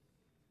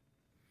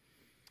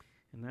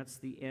And that's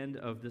the end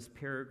of this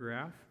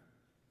paragraph.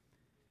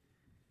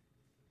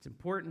 It's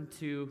important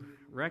to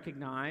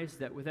recognize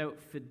that without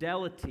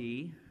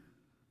fidelity,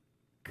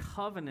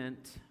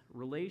 covenant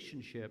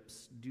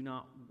relationships do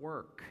not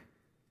work.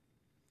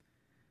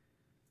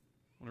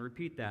 I want to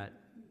repeat that.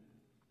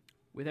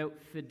 Without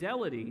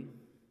fidelity,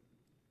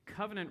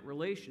 covenant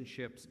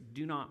relationships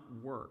do not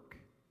work.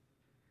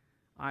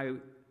 I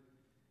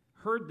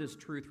heard this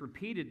truth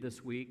repeated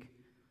this week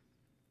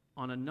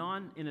in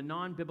a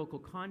non-biblical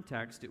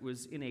context. It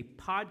was in a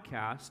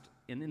podcast,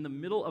 and in the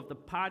middle of the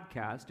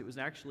podcast, it was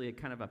actually a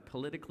kind of a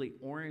politically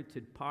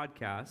oriented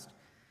podcast.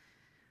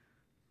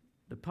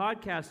 The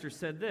podcaster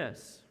said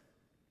this: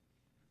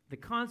 the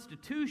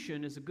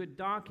Constitution is a good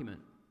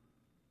document,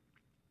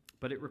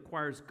 but it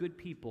requires good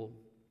people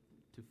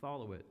to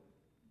follow it.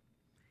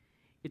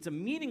 It's a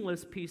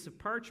meaningless piece of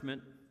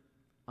parchment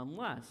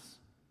unless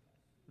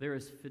there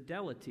is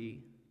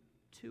fidelity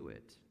to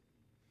it.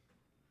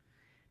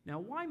 Now,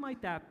 why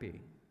might that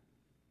be?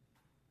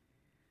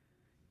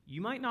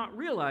 You might not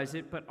realize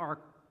it, but our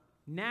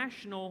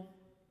national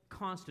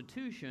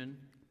constitution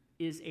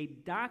is a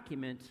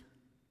document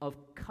of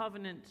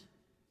covenant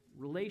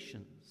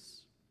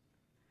relations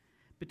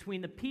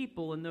between the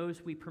people and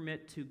those we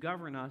permit to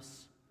govern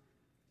us.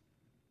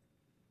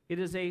 It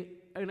is an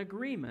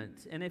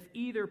agreement, and if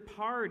either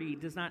party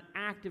does not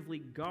actively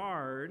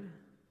guard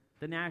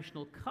the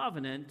national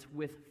covenant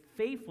with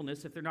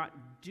faithfulness, if they're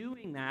not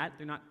doing that,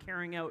 they're not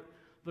carrying out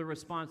the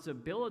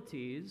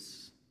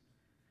responsibilities,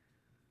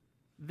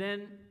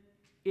 then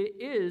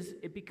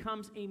it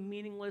becomes a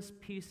meaningless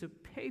piece of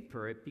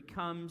paper. It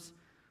becomes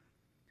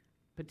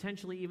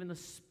potentially even the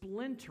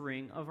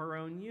splintering of our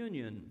own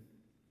union.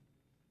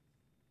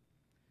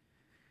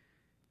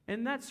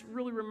 And that's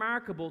really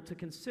remarkable to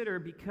consider,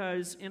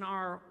 because in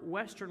our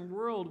Western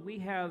world, we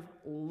have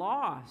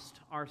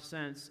lost our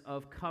sense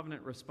of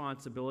covenant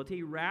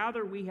responsibility.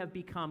 Rather, we have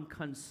become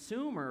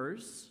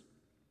consumers.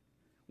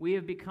 We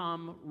have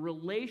become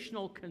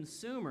relational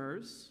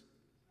consumers.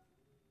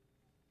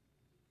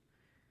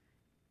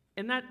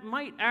 And that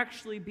might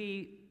actually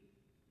be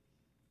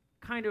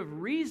kind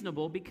of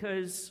reasonable,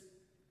 because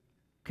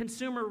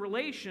consumer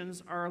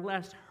relations are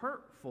less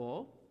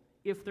hurtful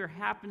if there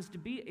happens to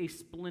be a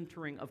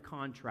splintering of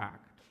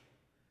contract.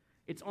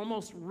 It's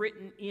almost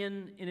written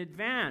in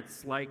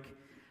advance, like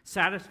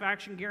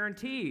satisfaction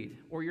guaranteed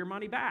or your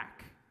money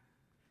back.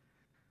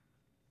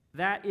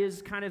 That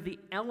is kind of the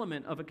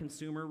element of a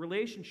consumer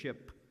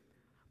relationship.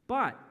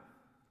 But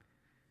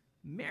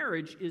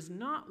marriage is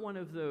not one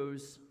of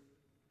those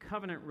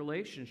covenant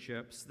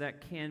relationships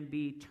that can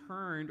be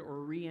turned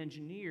or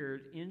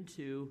re-engineered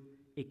into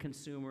a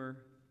consumer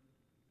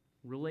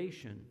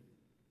relation.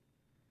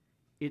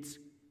 It's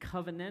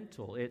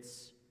covenantal.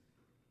 It's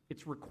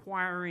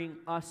requiring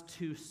us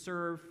to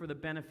serve for the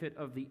benefit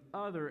of the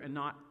other and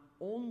not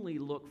only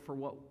look for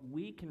what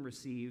we can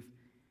receive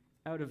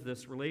out of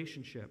this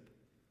relationship.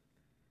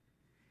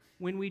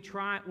 When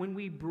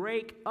we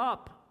break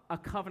up a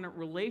covenant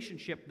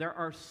relationship, there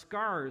are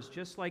scars,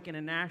 just like in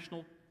a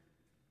national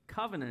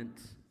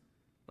covenant,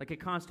 like a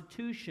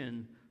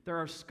constitution. There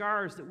are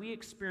scars that we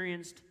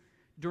experienced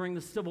during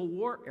the Civil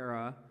War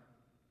era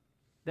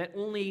that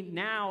only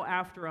now,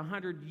 after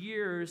 100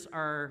 years,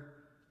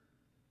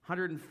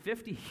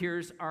 150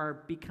 years,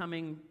 are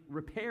becoming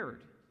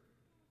repaired.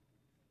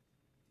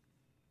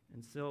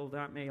 And so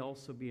that may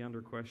also be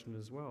under question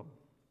as well.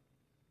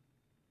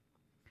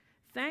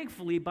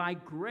 Thankfully, by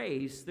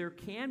grace, there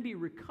can be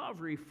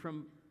recovery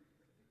from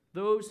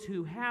those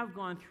who have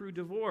gone through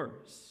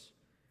divorce.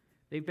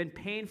 They've been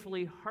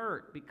painfully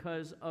hurt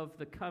because of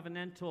the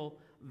covenantal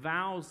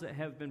vows that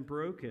have been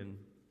broken.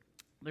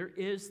 There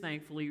is,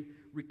 thankfully,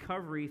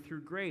 recovery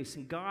through grace.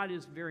 And God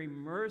is very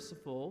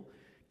merciful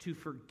to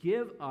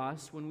forgive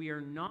us when we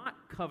are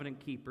not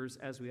covenant keepers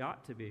as we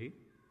ought to be.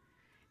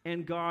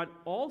 And God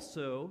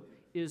also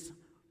is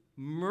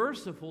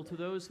merciful to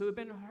those who have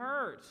been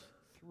hurt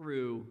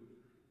through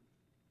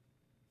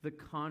the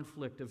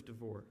conflict of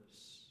divorce.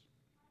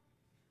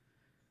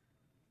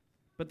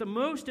 But the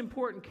most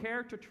important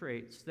character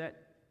traits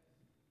that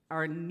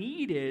are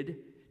needed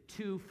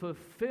to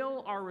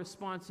fulfill our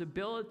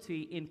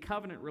responsibility in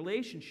covenant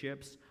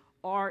relationships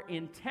are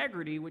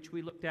integrity, which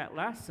we looked at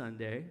last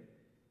Sunday.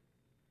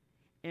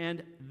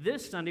 And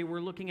this Sunday,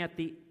 we're looking at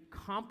the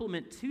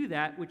complement to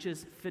that, which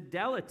is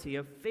fidelity,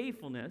 of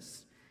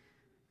faithfulness.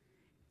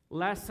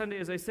 Last Sunday,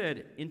 as I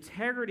said,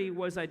 integrity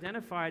was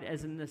identified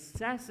as a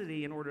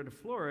necessity in order to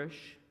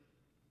flourish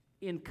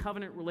in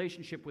covenant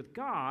relationship with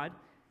God.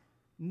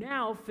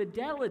 Now,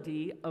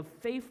 fidelity of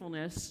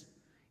faithfulness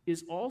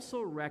is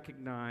also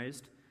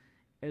recognized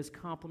as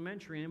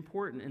complementary and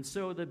important. And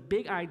so the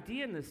big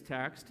idea in this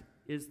text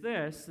is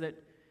this, that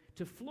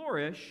to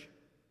flourish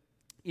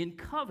in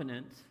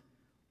covenant,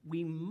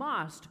 we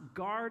must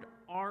guard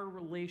our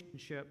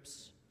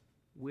relationships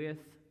with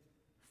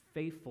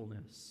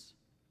faithfulness.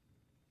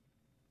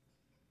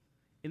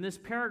 In this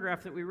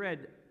paragraph that we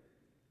read,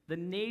 the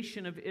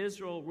nation of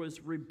Israel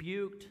was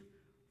rebuked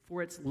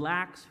for its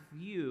lax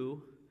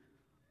view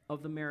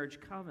of the marriage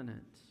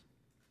covenant.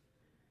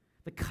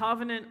 The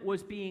covenant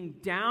was being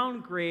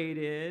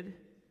downgraded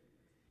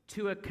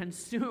to a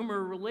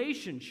consumer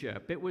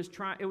relationship. It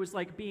was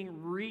like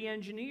being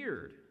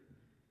re-engineered.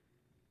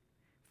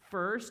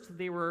 First,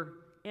 they were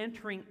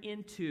entering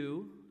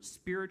into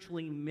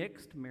spiritually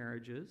mixed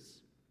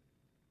marriages.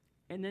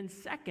 And then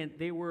second,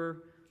 they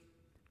were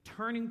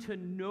turning to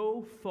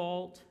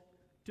no-fault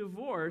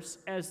divorce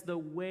as the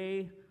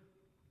way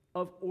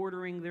of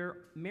ordering their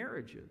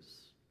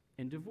marriages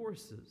and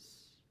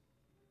divorces.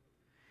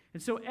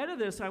 And so out of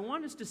this, I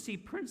want us to see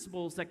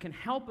principles that can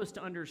help us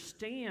to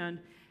understand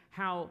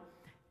how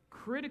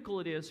critical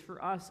it is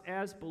for us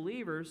as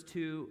believers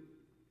to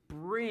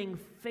bring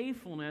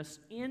faithfulness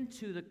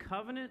into the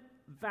covenant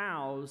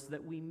vows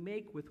that we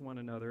make with one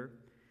another,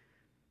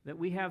 that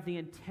we have the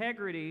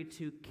integrity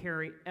to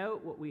carry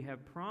out what we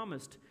have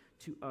promised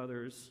to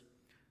others,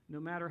 no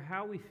matter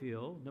how we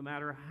feel, no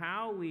matter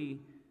how we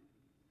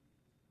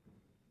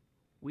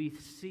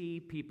see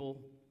people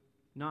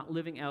not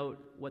living out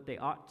what they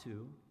ought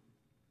to.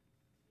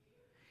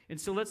 And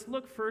so let's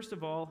look first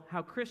of all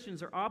how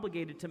Christians are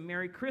obligated to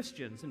marry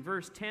Christians. In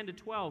verse 10 to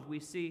 12, we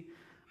see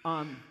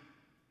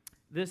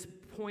this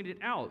pointed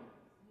out.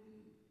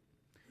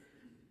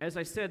 As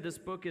I said, this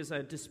book is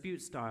a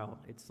dispute style.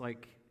 It's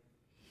like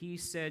he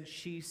said,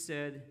 she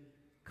said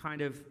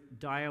kind of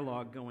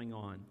dialogue going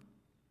on.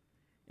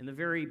 In the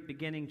very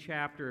beginning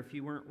chapter, if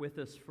you weren't with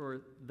us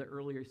for the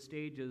earlier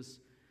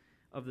stages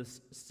of this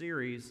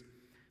series,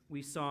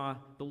 we saw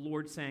the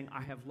Lord saying,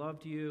 I have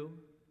loved you.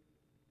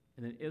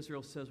 And then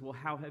Israel says, well,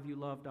 how have you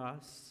loved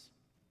us?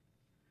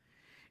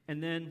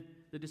 And then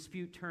the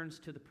dispute turns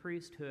to the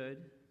priesthood.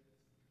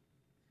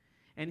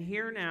 And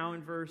here now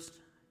in verse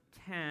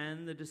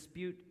 10, the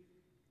dispute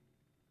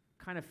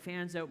kind of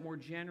fans out more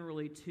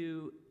generally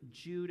to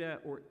Judah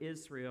or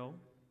Israel.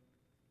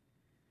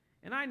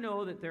 And I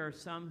know that there are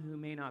some who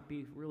may not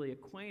be really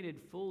acquainted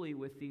fully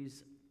with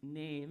these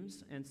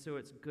names, and so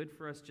it's good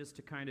for us just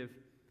to kind of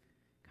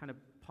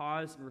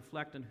pause and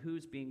reflect on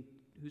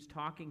who's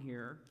talking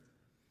here.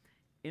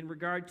 In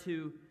regard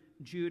to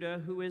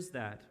Judah, who is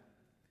that?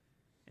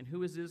 And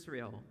who is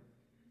Israel?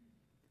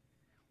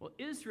 Well,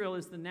 Israel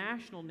is the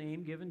national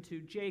name given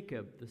to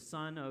Jacob, the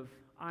son of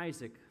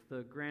Isaac,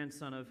 the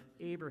grandson of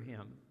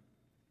Abraham.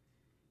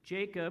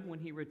 Jacob, when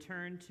he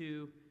returned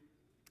to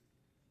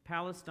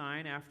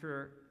Palestine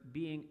after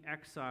being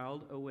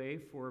exiled away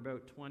for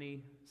about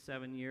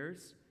 27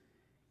 years,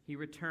 he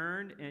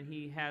returned and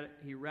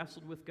he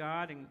wrestled with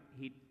God, and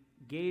he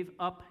gave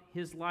up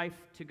his life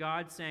to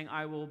God, saying,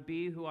 I will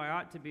be who I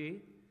ought to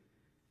be.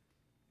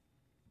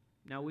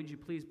 Now would you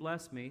please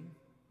bless me?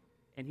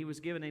 And he was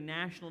given a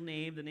national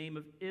name, the name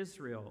of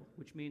Israel,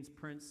 which means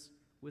prince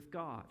with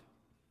God.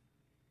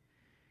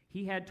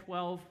 He had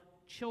 12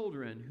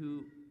 children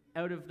who,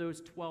 out of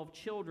those 12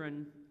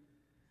 children,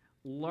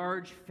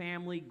 large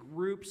family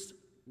groups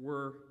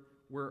were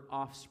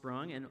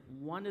offsprung, and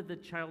one of the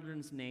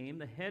children's name,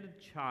 the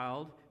head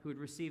child who had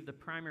received the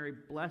primary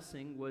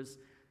blessing, was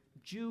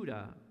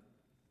Judah.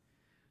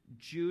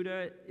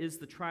 Judah is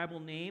the tribal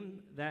name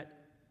that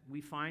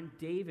we find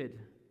David,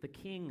 the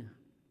king,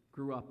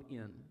 grew up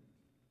in.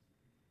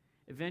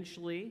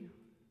 Eventually,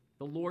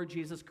 the Lord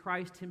Jesus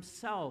Christ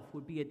himself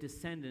would be a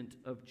descendant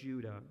of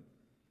Judah.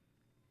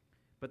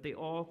 But they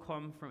all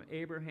come from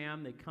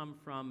Abraham, they come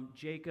from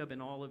Jacob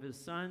and all of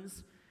his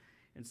sons.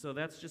 And so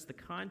that's just the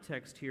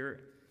context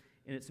here,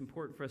 and it's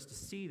important for us to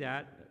see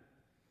that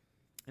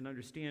and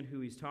understand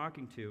who he's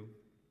talking to.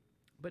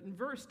 But in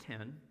verse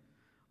 10,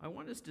 I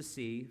want us to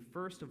see,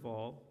 first of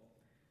all,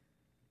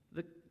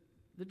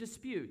 the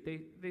dispute.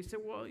 They said,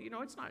 well,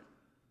 it's not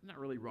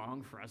really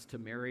wrong for us to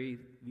marry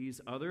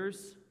these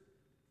others.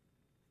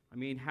 I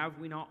mean, have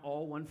we not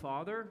all one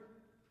Father?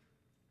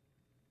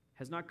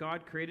 Has not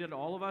God created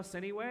all of us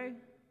anyway?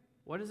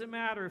 What does it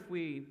matter if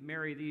we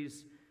marry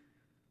these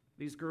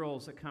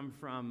girls that come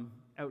from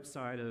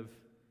outside of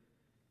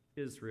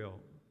Israel?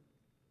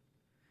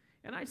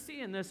 And I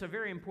see in this a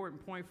very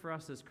important point for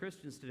us as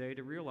Christians today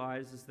to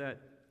realize is that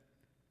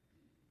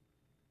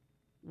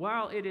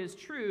while it is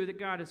true that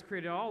God has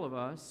created all of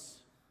us,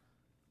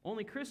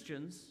 only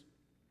Christians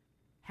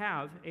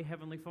have a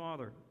Heavenly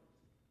Father.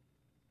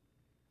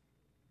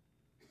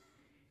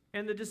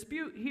 And the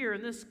dispute here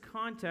in this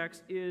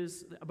context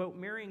is about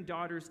marrying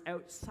daughters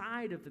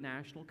outside of the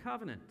national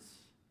covenant.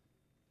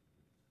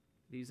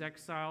 These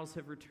exiles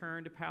have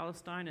returned to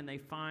Palestine, and they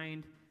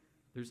find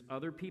there's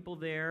other people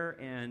there,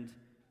 and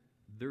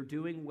they're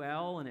doing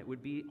well, and it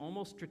would be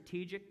almost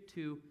strategic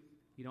to,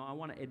 I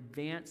want to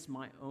advance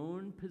my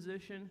own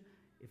position.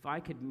 If I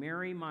could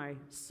marry my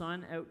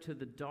son out to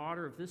the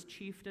daughter of this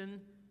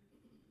chieftain,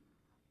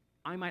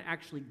 I might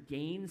actually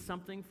gain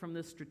something from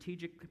this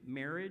strategic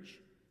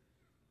marriage.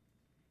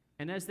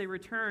 And as they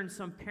returned,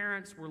 some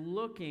parents were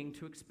looking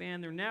to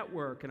expand their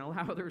network and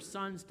allow their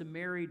sons to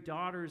marry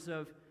daughters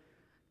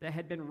that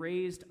had been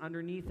raised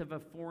underneath of a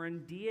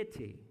foreign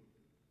deity.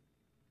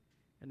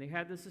 And they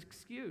had this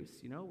excuse,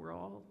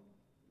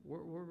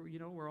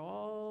 we're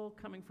all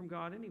coming from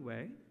God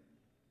anyway.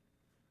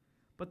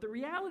 But the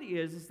reality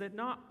is that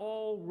not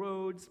all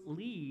roads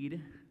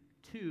lead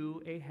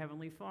to a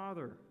heavenly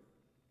Father.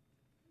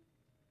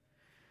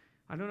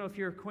 I don't know if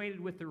you're acquainted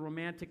with the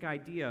romantic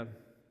idea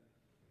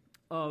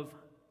of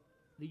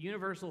the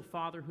universal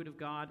fatherhood of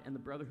God and the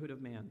brotherhood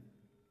of man.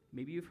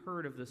 Maybe you've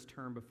heard of this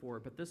term before,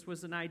 but this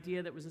was an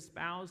idea that was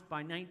espoused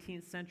by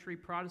 19th century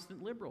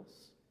Protestant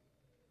liberals.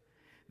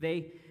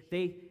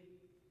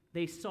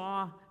 They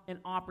saw an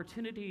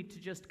opportunity to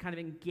just kind of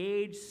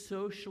engage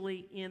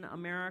socially in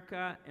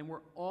America, and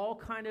we're all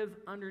kind of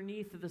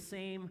underneath the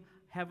same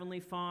Heavenly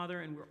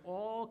Father, and we're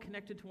all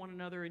connected to one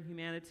another in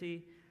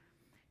humanity.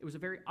 It was a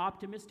very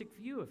optimistic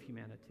view of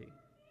humanity.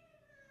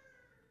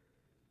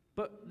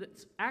 But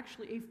it's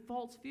actually a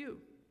false view.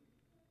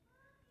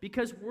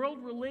 Because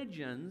world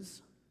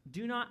religions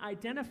do not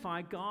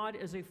identify God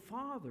as a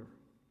father.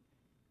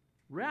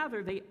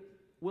 Rather, they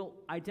will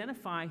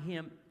identify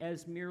him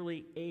as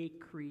merely a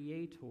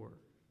creator.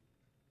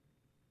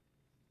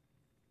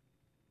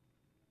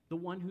 The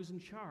one who's in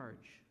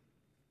charge.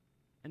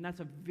 And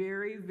that's a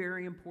very,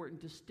 very important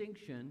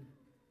distinction,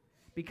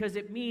 because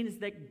it means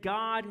that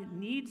God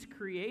needs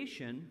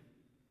creation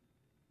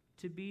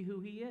to be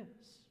who he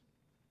is.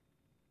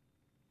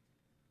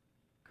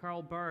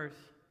 Karl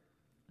Barth,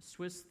 a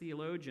Swiss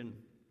theologian,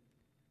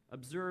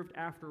 observed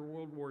after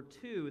World War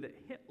II that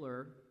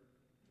Hitler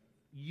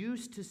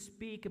used to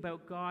speak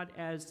about God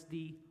as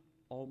the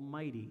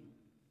Almighty.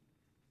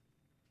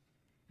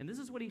 And this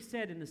is what he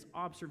said in this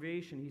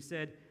observation. He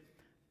said,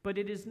 "But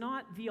it is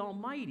not the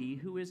Almighty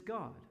who is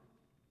God.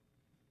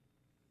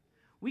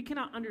 We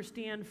cannot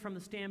understand from the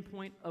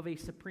standpoint of a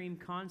supreme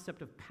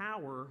concept of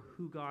power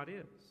who God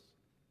is.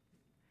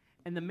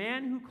 And the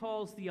man who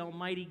calls the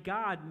Almighty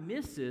God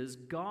misses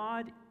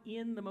God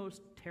in the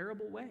most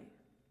terrible way.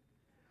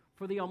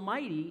 For the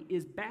Almighty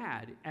is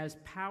bad, as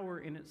power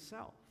in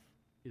itself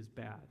is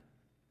bad.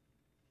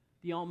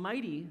 The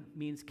Almighty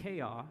means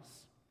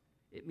chaos,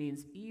 it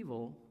means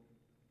evil,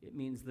 it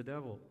means the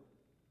devil."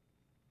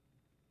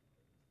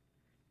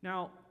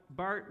 Now,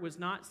 Barth was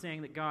not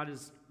saying that God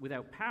is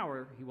without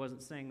power. He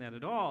wasn't saying that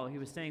at all. He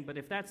was saying, but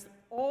if that's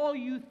all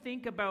you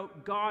think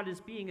about God as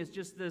being, is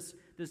just this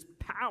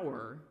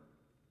power,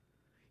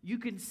 you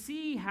can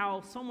see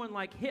how someone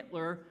like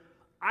Hitler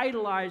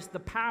idolized the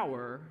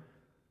power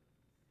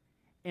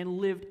and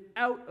lived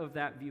out of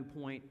that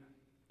viewpoint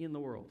in the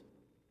world.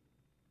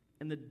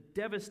 And the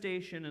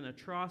devastation and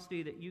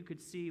atrocity that you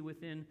could see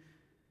within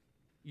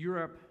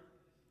Europe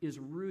is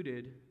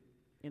rooted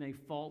in a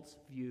false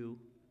view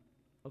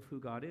of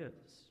who God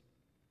is.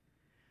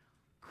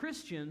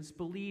 Christians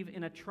believe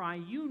in a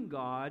triune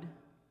God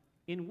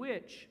in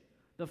which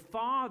the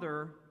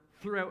Father,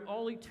 throughout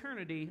all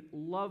eternity,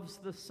 loves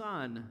the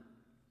Son.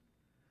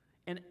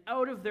 And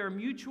out of their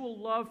mutual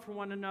love for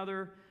one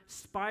another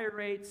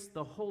spirates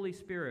the Holy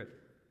Spirit.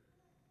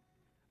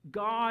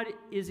 God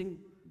is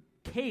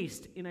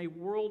encased in a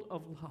world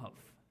of love,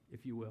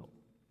 if you will.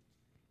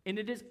 And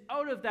it is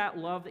out of that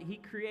love that he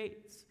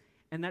creates.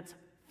 And that's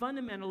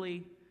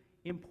fundamentally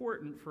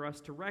important for us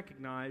to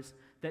recognize,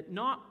 that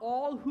not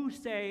all who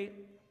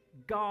say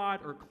God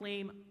or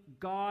claim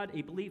God,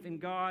 a belief in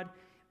God,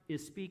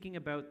 is speaking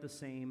about the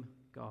same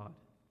God.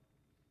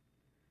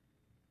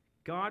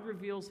 God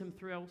reveals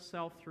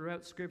himself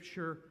throughout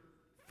Scripture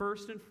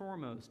first and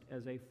foremost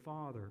as a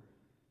father.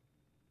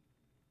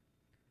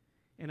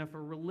 And if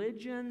a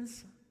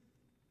religion's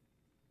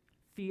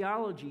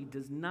theology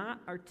does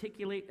not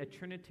articulate a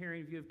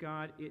Trinitarian view of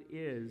God, it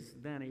is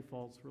then a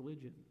false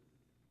religion.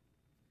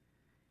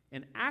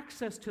 And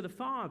access to the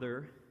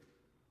Father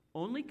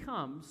only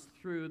comes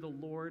through the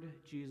Lord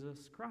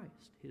Jesus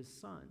Christ, his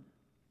Son.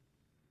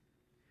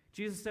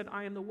 Jesus said,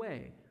 "I am the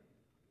way,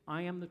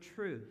 I am the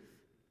truth.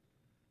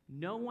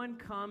 No one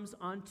comes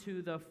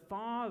unto the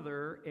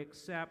Father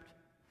except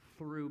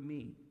through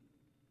me."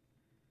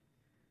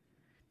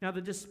 Now,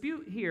 the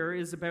dispute here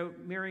is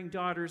about marrying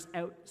daughters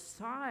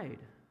outside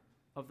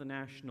of the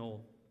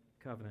national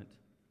covenant.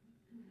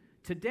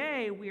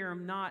 Today, we are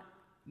not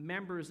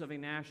members of a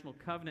national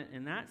covenant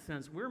in that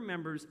sense. We're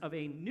members of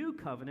a new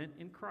covenant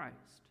in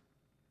Christ.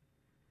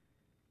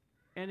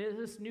 And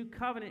this new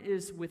covenant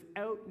is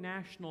without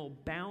national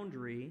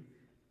boundary,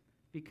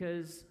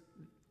 because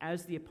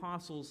as the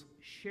apostles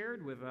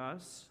shared with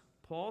us,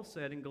 Paul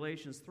said in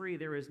Galatians 3,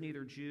 "There is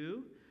neither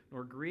Jew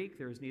nor Greek,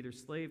 there is neither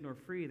slave nor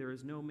free, there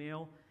is no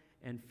male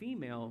and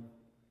female,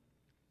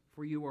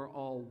 for you are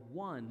all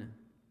one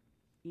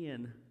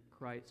in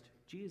Christ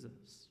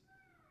Jesus."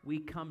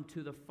 We come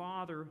to the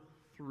Father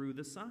through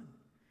the Son.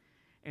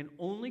 And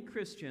only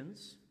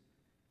Christians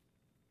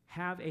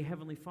have a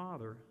Heavenly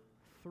Father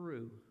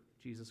through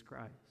Jesus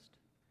Christ.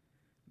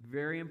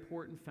 Very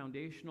important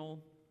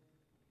foundational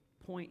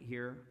point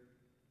here.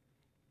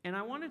 And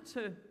I want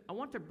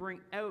to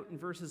bring out in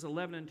verses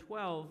 11 and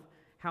 12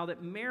 how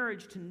that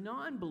marriage to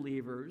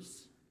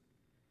non-believers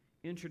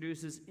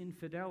introduces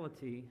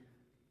infidelity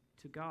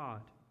to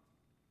God.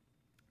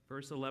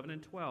 Verse 11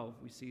 and 12,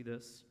 we see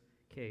this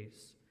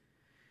case.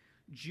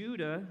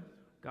 Judah,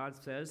 God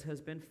says,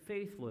 has been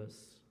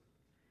faithless,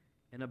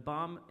 and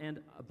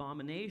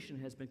abomination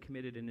has been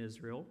committed in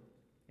Israel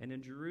and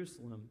in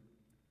Jerusalem.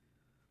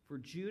 For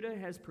Judah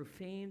has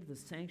profaned the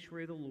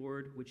sanctuary of the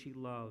Lord, which he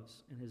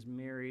loves, and has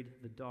married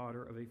the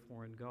daughter of a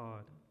foreign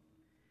god.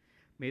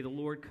 May the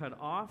Lord cut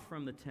off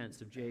from the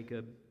tents of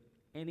Jacob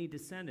any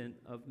descendant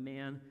of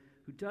man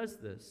who does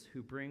this,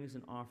 who brings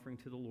an offering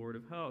to the Lord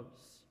of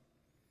hosts.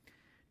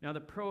 Now,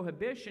 the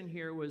prohibition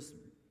here was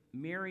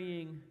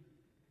marrying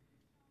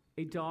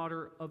a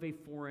daughter of a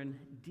foreign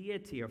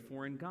deity, a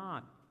foreign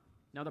god.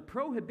 Now, the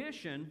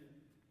prohibition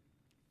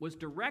was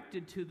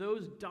directed to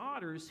those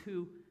daughters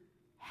who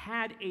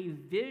had a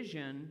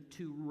vision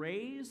to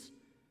raise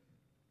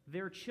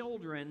their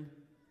children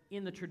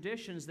in the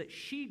traditions that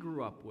she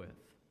grew up with.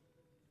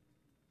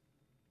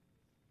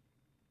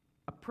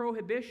 A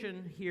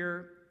prohibition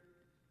here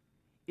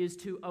is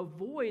to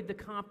avoid the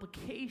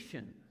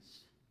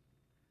complications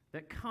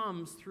that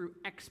comes through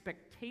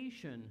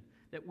expectation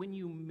that when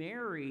you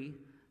marry,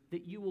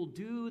 that you will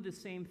do the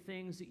same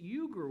things that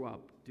you grew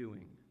up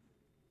doing.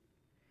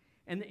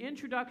 And the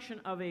introduction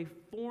of a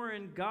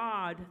foreign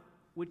god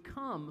would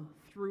come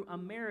through a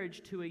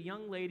marriage to a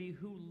young lady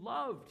who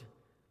loved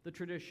the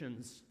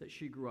traditions that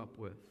she grew up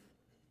with.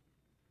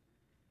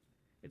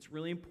 It's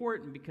really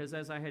important because,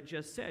 as I had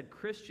just said,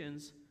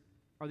 Christians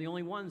are the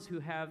only ones who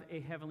have a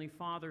Heavenly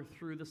Father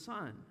through the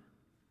Son.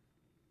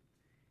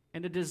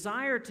 And a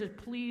desire to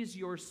please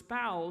your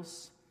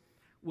spouse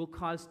will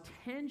cause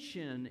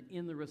tension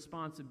in the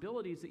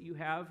responsibilities that you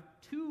have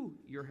to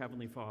your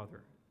Heavenly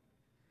Father.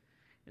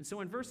 And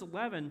so in verse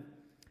 11,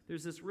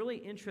 there's this really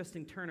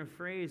interesting turn of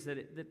phrase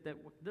that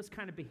this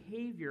kind of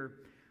behavior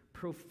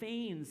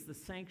profanes the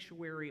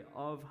sanctuary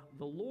of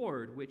the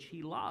Lord, which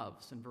he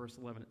loves. In verse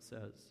 11 it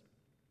says.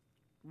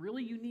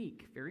 Really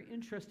unique, very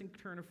interesting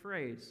turn of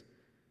phrase.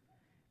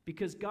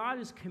 Because God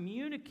is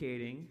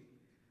communicating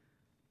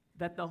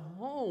that the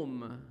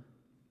home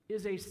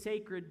is a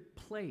sacred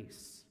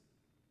place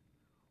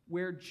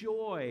where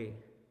joy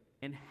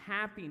and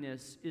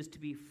happiness is to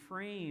be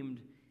framed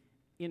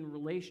in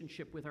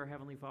relationship with our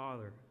Heavenly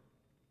Father.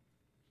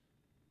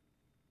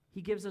 He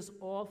gives us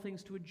all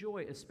things to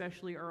enjoy,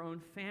 especially our own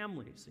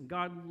families. And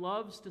God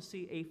loves to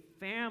see a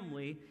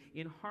family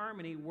in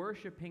harmony,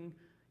 worshiping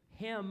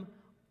Him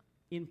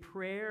in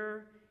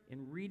prayer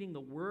and reading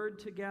the Word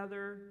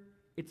together.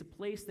 It's a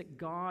place that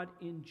God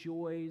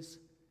enjoys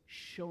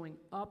showing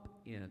up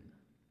in.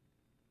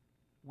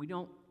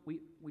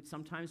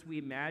 Sometimes we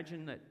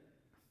imagine that,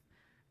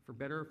 for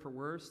better or for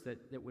worse,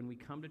 that when we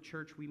come to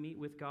church we meet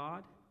with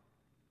God.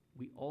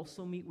 We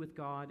also meet with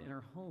God in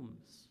our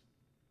homes.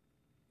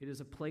 It is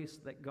a place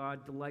that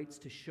God delights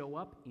to show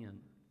up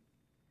in.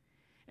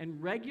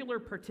 And regular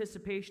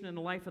participation in the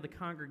life of the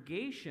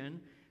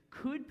congregation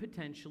could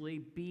potentially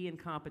be in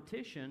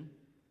competition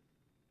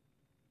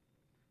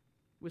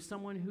with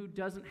someone who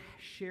doesn't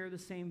share the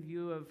same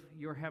view of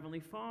your Heavenly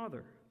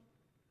Father.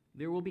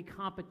 There will be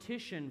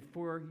competition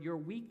for your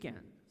weekends.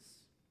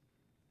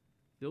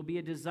 There'll be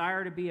a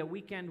desire to be a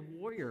weekend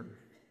warrior,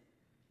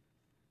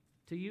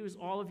 to use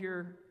all of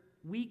your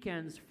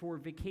weekends for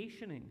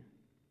vacationing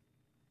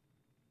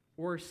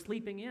or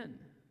sleeping in.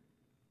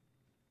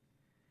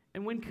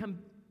 And when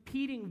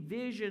competing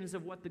visions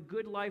of what the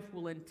good life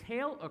will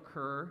entail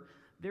occur,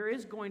 there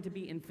is going to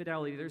be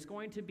infidelity. There's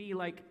going to be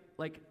like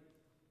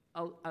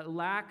a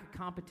lack of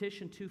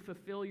competition to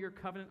fulfill your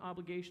covenant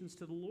obligations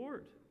to the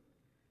Lord.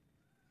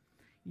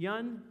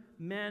 Young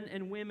men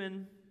and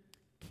women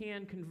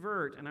can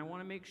convert, and I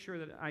want to make sure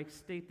that I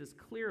state this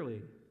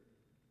clearly.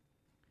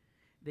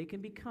 They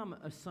can become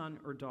a son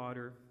or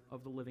daughter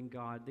of the living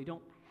God. They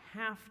don't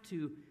have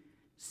to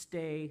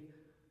stay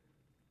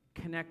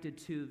connected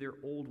to their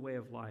old way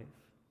of life.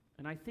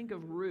 And I think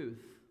of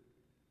Ruth.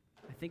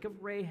 I think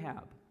of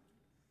Rahab.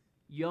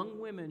 Young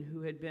women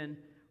who had been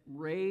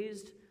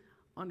raised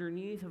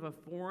underneath of a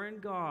foreign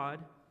god,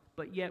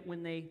 but yet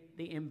when they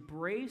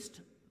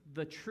embraced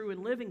the true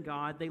and living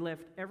God, they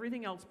left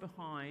everything else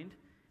behind,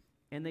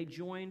 and they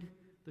joined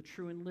the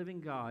true and living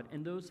God.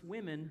 And those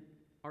women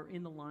are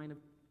in the line of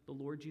the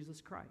Lord Jesus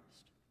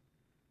Christ.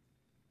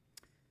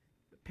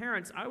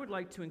 Parents, I would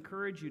like to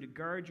encourage you to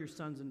guard your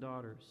sons and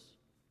daughters.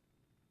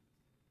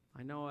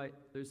 I know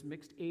there's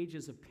mixed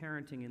ages of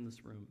parenting in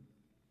this room.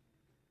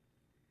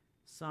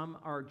 Some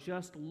are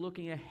just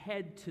looking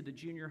ahead to the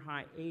junior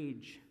high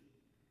age,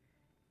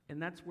 and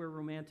that's where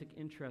romantic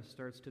interest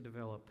starts to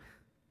develop,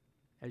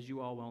 as you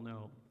all well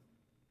know.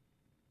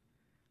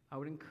 I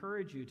would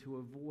encourage you to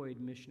avoid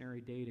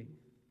missionary dating.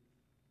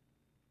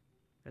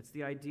 That's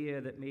the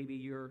idea that maybe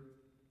your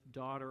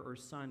daughter or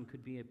son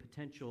could be a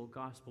potential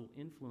gospel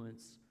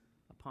influence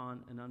upon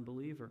an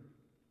unbeliever.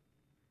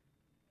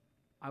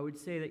 I would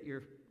say that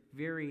you're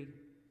very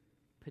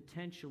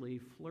potentially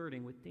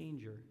flirting with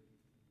danger.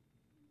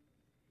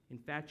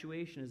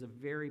 Infatuation is a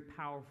very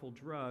powerful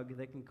drug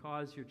that can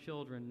cause your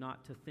children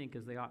not to think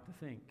as they ought to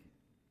think.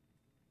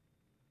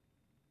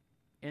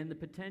 And the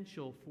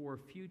potential for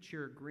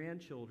future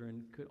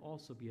grandchildren could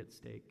also be at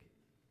stake.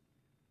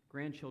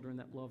 Grandchildren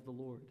that love the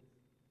Lord.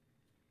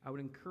 I would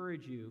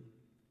encourage you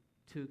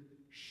to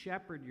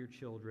shepherd your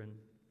children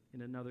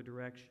in another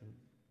direction.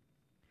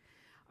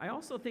 I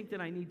also think that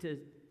I need to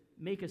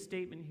make a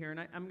statement here, and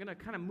I'm going to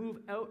kind of move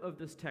out of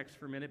this text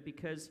for a minute,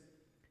 because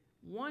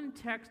one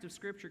text of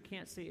Scripture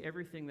can't say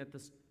everything that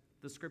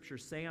the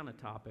Scriptures say on a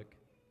topic.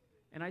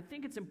 And I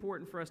think it's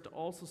important for us to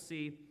also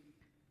see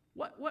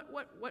what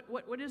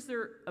is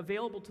there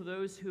available to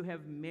those who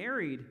have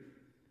married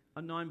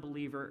a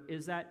non-believer.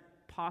 Is that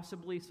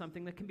possibly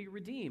something that can be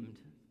redeemed?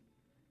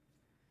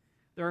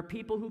 There are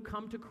people who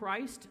come to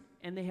Christ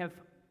and they have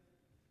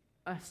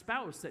a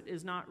spouse that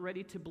is not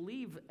ready to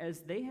believe as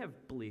they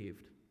have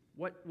believed.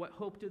 What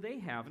hope do they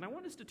have? And I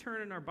want us to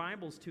turn in our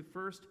Bibles to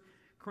 1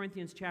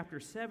 Corinthians chapter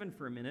 7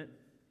 for a minute.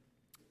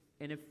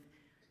 And if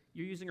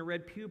you're using a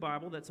Red Pew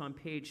Bible, that's on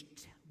page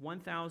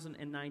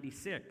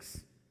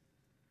 1096.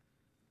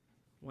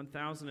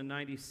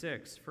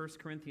 1096, 1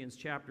 Corinthians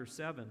chapter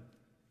 7.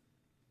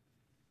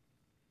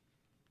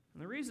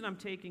 And the reason I'm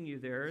taking you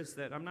there is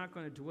that I'm not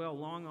going to dwell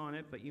long on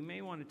it, but you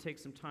may want to take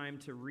some time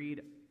to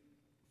read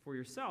for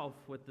yourself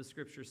what the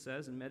Scripture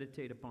says and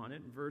meditate upon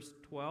it. In verse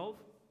 12,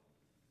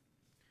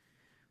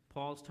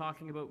 Paul's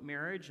talking about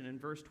marriage, and in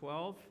verse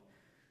 12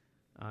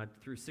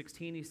 through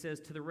 16, he says,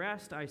 "To the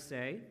rest I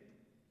say,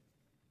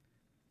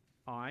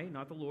 I,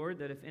 not the Lord,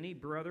 that if any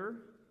brother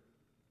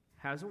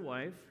has a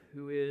wife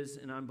who is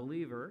an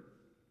unbeliever,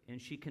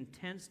 and she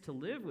contends to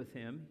live with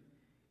him,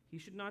 he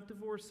should not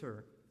divorce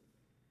her.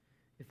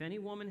 If any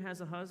woman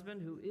has a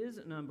husband who is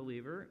an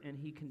unbeliever, and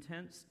he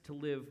contends to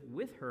live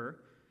with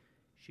her,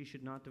 she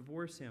should not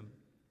divorce him.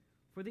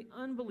 For the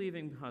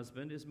unbelieving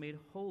husband is made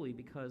holy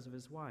because of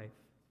his wife,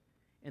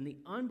 and the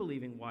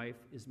unbelieving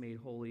wife is made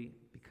holy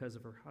because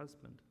of her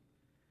husband.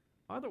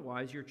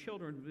 Otherwise your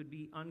children would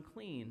be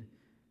unclean,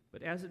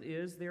 but as it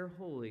is, they are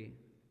holy.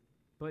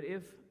 But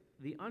if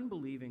the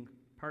unbelieving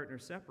partner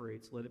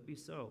separates, let it be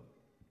so.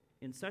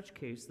 In such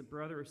case, the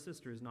brother or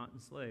sister is not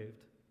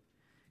enslaved.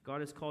 God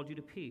has called you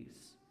to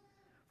peace.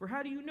 For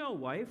how do you know,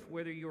 wife,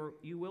 whether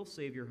you will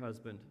save your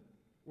husband?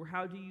 Or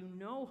how do you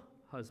know,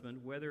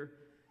 husband, whether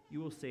you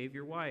will save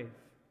your wife?"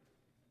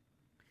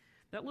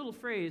 That little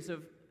phrase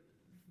of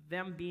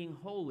them being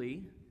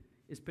holy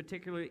is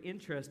particularly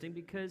interesting,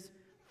 because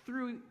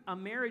through a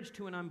marriage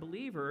to an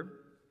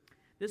unbeliever,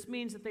 this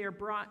means that they are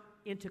brought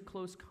into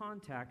close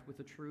contact with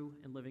the true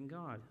and living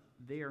God.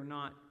 They are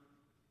not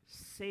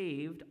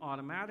saved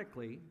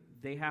automatically.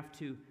 They have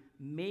to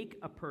make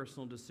a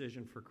personal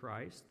decision for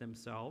Christ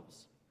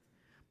themselves.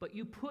 But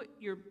you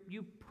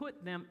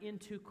put them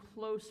into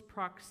close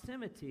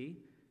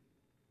proximity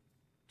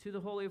to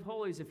the Holy of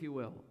Holies, if you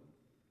will.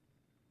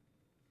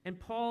 And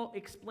Paul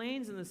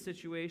explains in this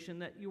situation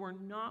that you are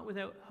not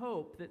without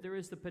hope, that there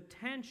is the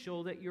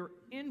potential that your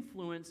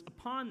influence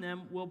upon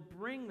them will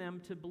bring them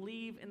to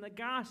believe in the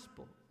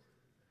gospel.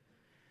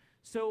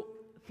 So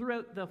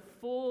throughout the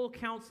full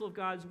counsel of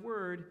God's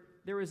word,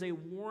 there is a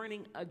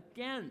warning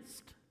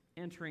against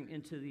entering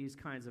into these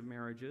kinds of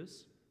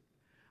marriages.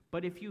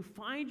 But if you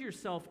find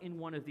yourself in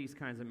one of these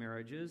kinds of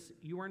marriages,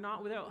 you are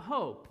not without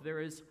hope.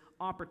 There is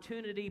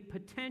opportunity,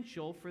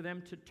 potential for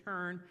them to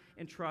turn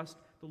and trust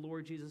the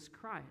Lord Jesus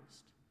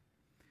Christ.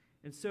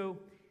 And so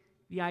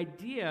the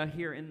idea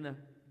here in the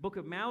book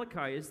of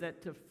Malachi is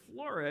that to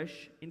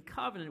flourish in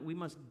covenant, we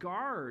must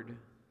guard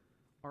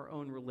our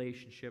own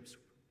relationships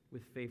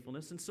with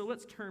faithfulness. And so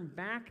let's turn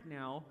back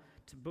now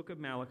to the book of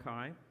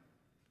Malachi.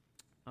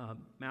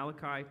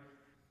 Malachi,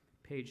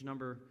 page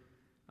number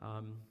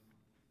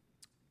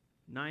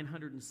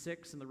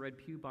 906 in the Red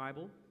Pew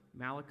Bible.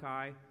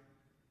 Malachi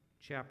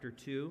chapter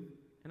 2.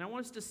 And I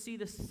want us to see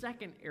the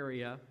second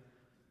area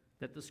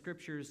that the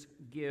Scriptures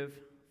give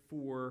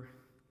for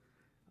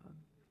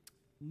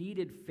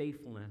needed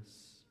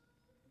faithfulness.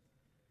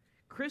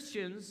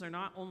 Christians are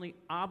not only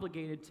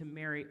obligated to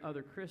marry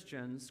other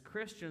Christians,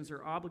 Christians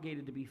are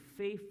obligated to be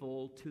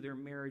faithful to their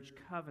marriage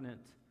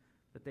covenant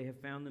that they have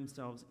found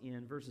themselves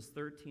in. Verses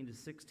 13 to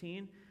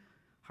 16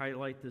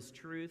 highlight this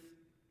truth.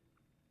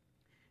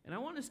 And I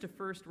want us to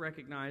first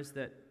recognize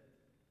that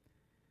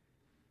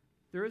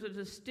there is a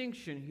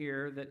distinction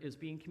here that is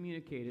being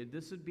communicated.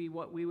 This would be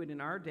what we would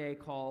in our day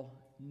call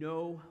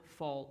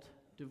no-fault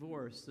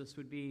divorce. This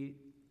would be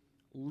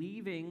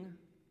leaving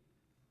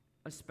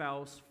a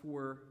spouse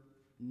for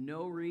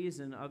no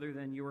reason other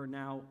than you're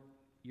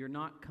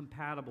not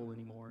compatible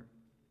anymore.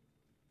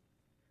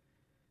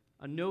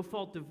 A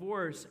no-fault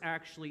divorce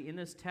actually in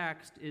this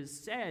text is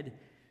said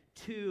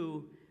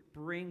to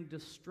bring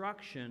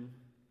destruction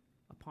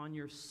upon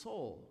your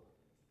soul.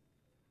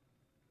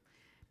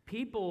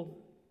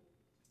 People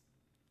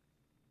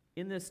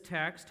in this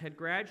text had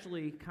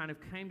gradually kind of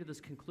came to this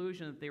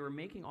conclusion that they were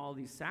making all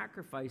these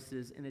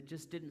sacrifices and it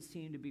just didn't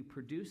seem to be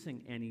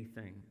producing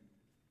anything.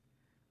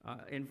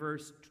 In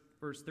verse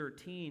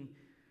 13,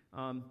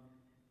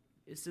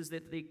 it says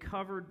that they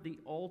covered the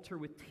altar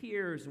with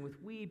tears and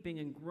with weeping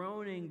and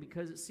groaning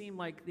because it seemed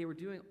like they were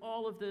doing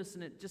all of this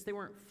and they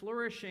weren't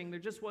flourishing. There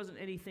just wasn't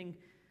anything.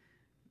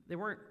 They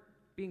weren't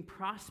being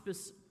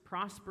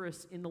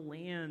prosperous in the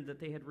land that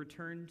they had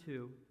returned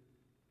to.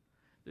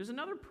 There's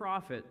another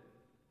prophet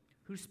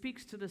who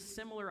speaks to this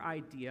similar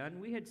idea,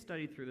 and we had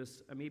studied through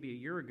this maybe a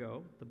year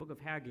ago, the book of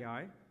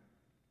Haggai.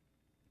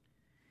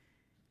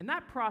 And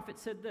that prophet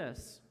said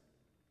this: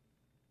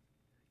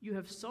 "You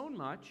have sown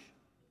much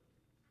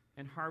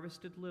and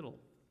harvested little.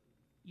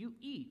 You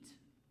eat,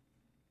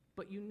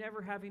 but you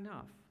never have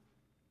enough.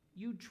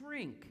 You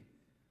drink,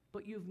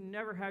 but you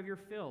never have your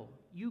fill.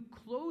 You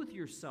clothe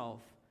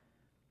yourself,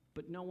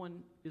 but no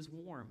one is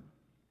warm.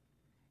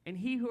 And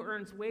he who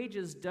earns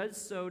wages does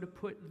so to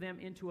put them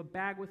into a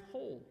bag with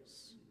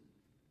holes."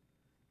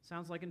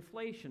 Sounds like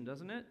inflation,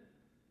 doesn't it?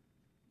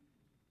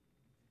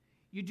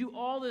 You do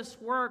all this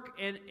work,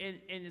 and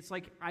it's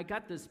like,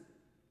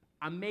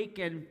 I'm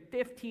making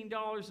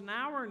 $15 an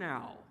hour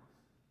now.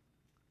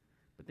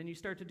 But then you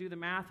start to do the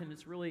math, and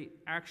it's really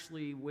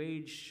actually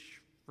wage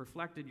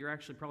reflected. You're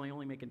actually probably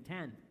only making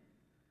 10.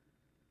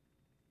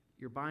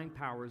 Your buying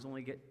power is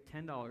only get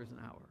 $10 an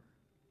hour.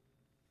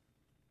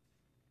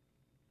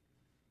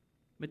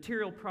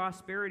 Material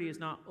prosperity is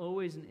not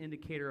always an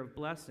indicator of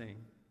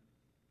blessing,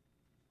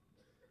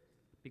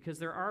 because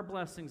there are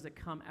blessings that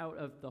come out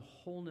of the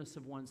wholeness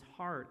of one's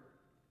heart.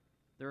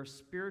 There are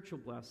spiritual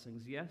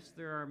blessings. Yes,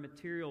 there are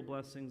material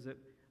blessings that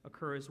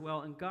occur as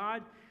well. And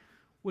God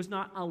was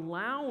not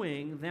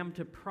allowing them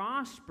to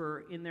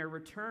prosper in their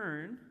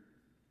return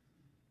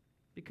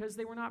because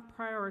they were not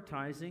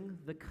prioritizing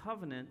the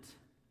covenant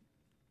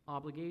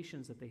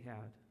obligations that they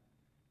had.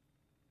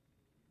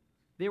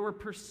 They were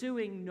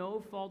pursuing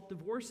no-fault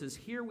divorces.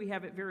 Here we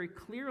have it very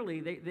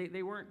clearly.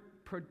 They weren't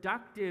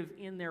productive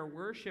in their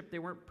worship. They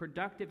weren't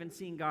productive in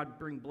seeing God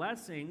bring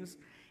blessings.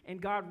 And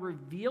God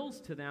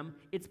reveals to them,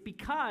 it's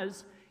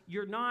because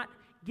you're not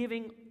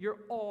giving your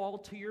all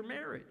to your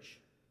marriage.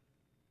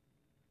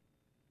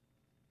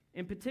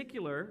 In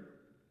particular,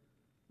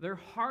 their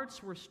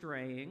hearts were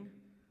straying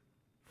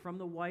from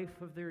the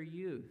wife of their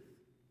youth.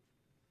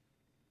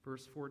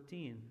 Verse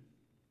 14.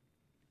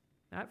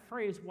 That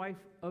phrase,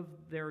 wife of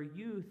their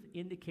youth,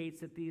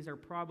 indicates that these are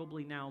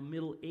probably now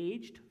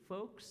middle-aged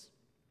folks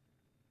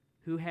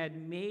who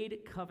had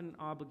made covenant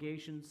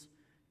obligations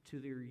to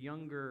their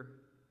younger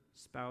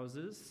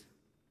spouses,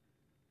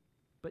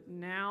 but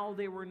now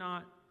they were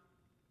not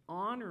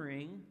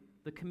honoring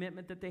the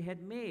commitment that they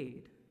had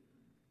made.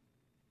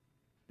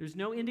 There's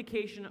no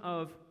indication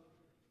of,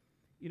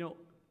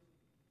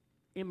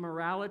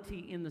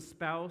 immorality in the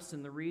spouse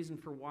and the reason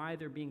for why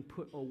they're being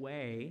put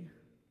away.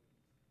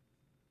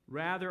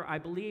 Rather, I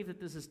believe that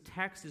this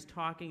text is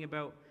talking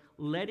about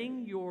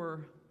letting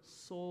your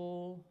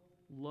soul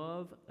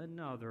love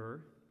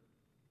another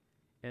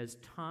as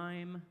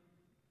time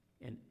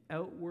and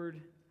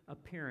outward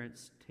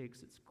appearance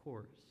takes its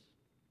course.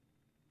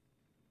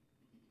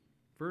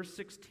 Verse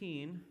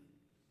 16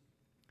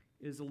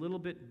 is a little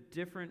bit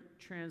different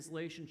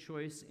translation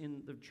choice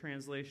in the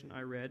translation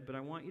I read, but I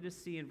want you to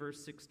see in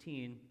verse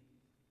 16,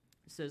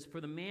 it says,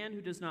 "For the man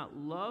who does not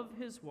love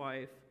his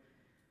wife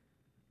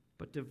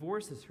but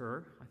divorces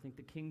her," I think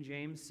the King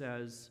James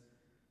says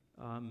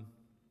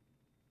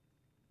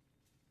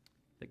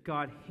that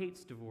God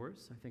hates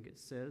divorce. I think it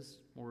says,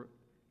 or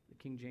the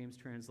King James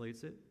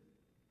translates it.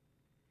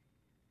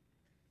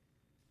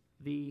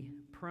 The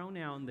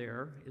pronoun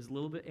there is a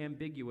little bit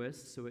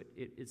ambiguous, so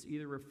it's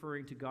either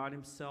referring to God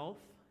himself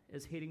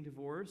as hating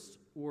divorce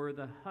or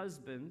the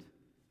husband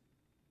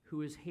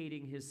who is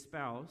hating his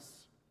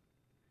spouse.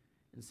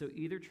 And so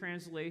either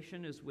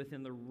translation is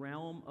within the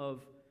realm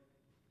of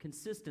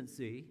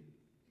consistency,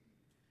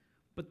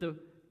 but the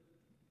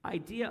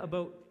idea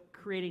about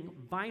creating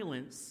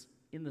violence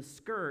in the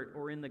skirt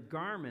or in the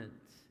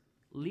garment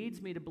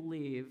leads me to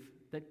believe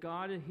that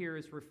God here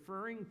is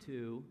referring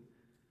to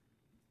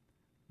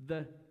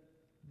the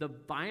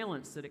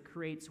violence that it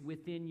creates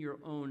within your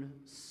own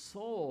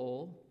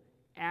soul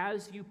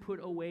as you put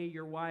away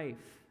your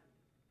wife.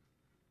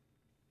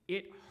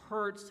 It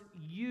hurts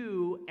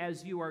you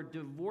as you are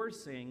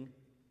divorcing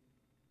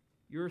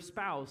your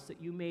spouse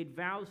that you made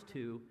vows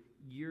to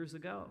years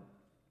ago.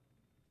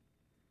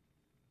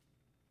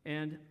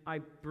 And I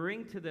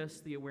bring to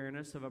this the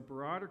awareness of a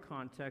broader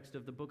context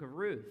of the book of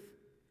Ruth.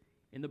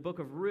 In the book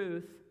of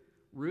Ruth,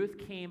 Ruth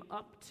came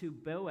up to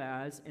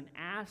Boaz and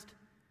asked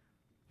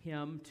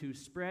him to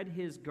spread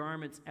his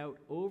garments out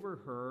over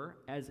her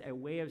as a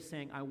way of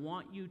saying, I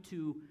want you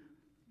to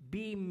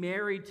be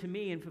married to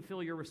me and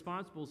fulfill your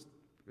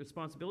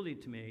responsibility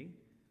to me.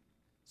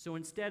 So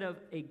instead of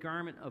a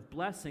garment of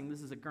blessing,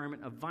 this is a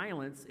garment of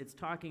violence. It's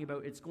talking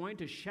about it's going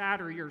to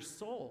shatter your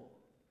soul.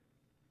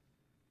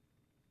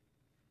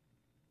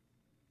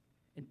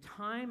 And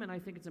time, and I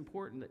think it's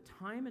important that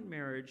time in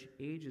marriage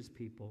ages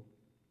people.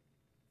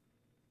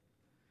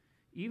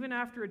 Even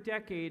after a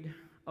decade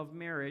of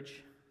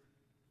marriage,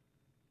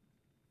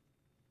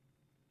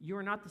 you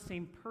are not the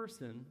same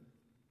person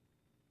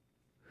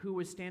who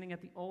was standing at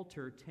the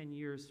altar 10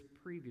 years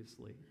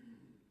previously.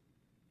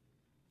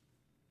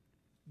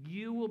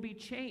 You will be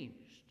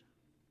changed.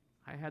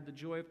 I had the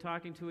joy of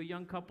talking to a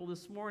young couple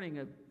this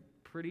morning.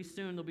 Pretty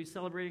soon they'll be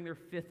celebrating their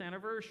 5th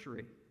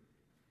anniversary.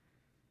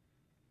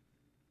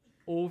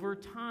 Over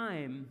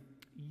time,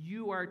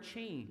 you are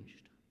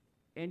changed,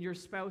 and your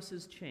spouse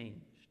is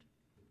changed.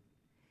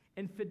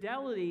 And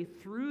fidelity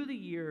through the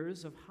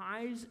years of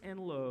highs and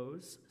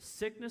lows,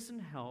 sickness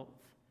and health,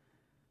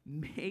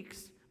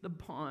 makes the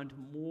bond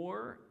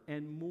more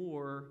and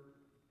more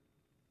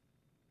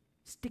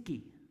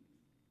sticky.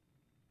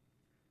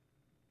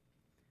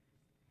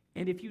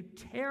 And if you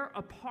tear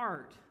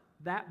apart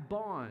that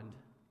bond,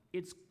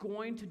 it's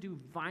going to do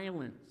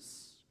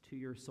violence to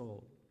your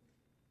soul.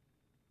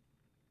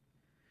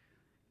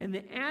 And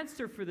the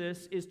answer for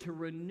this is to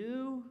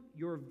renew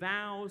your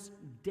vows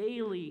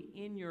daily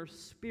in your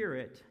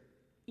spirit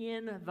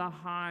in the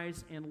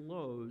highs and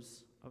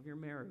lows of your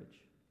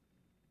marriage.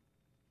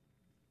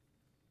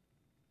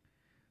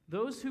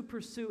 Those who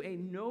pursue a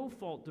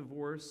no-fault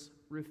divorce,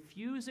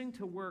 refusing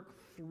to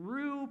work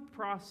through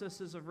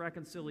processes of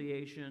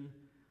reconciliation,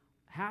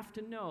 have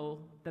to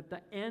know that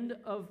the end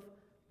of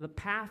the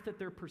path that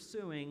they're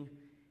pursuing,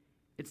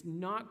 it's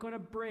not going to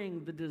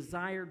bring the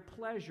desired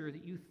pleasure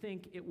that you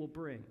think it will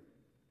bring.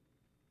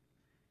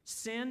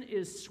 Sin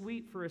is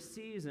sweet for a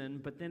season,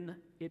 but then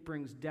it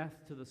brings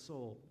death to the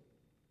soul.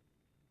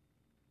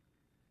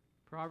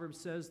 Proverbs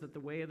says that the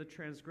way of the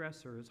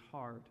transgressor is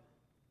hard.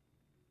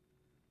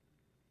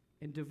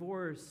 And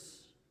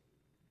divorce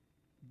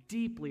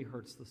deeply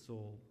hurts the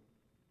soul.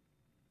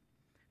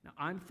 Now,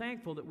 I'm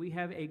thankful that we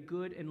have a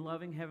good and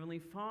loving Heavenly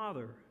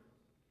Father.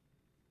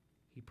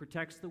 He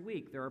protects the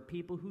weak. There are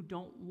people who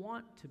don't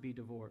want to be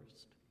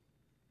divorced,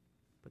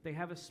 but they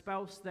have a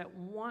spouse that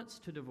wants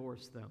to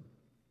divorce them.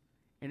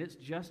 And it's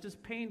just as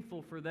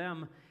painful for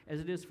them as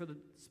it is for the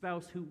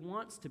spouse who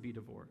wants to be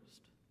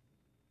divorced.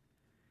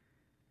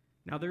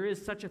 Now, there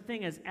is such a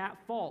thing as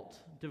at-fault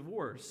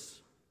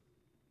divorce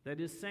that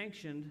is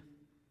sanctioned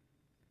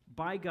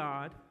by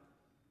God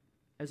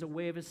as a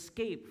way of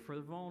escape for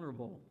the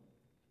vulnerable.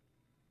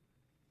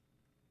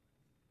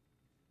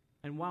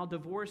 And while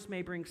divorce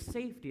may bring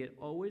safety, it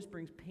always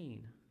brings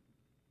pain.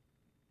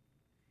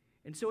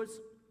 And so it's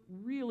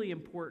really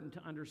important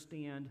to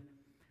understand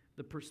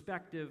the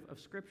perspective of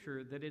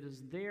Scripture, that it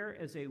is there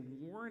as a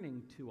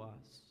warning to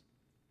us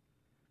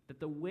that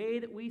the way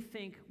that we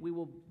think we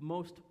will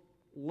most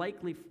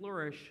likely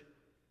flourish,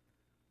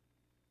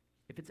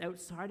 if it's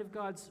outside of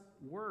God's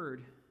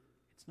Word,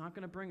 it's not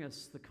going to bring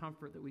us the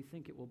comfort that we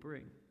think it will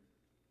bring.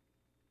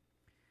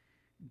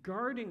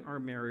 Guarding our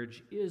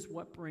marriage is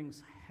what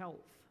brings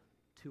health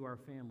to our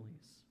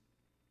families.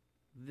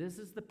 This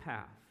is the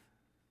path.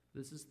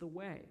 This is the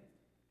way.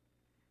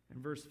 In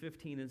verse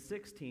 15 and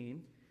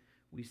 16,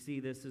 we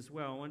see this as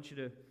well. I want you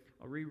to,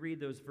 I'll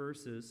reread those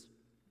verses.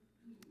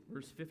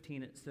 Verse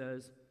 15, it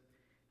says,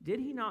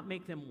 "Did he not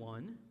make them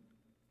one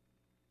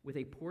with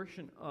a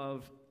portion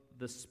of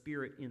the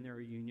Spirit in their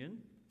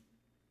union?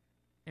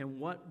 And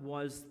what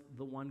was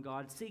the one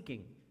God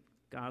seeking?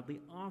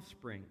 Godly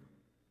offspring.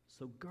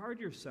 So guard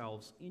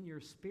yourselves in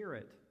your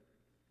spirit,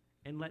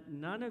 and let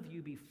none of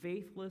you be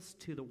faithless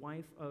to the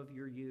wife of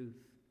your youth.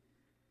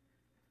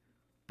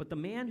 But the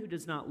man who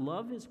does not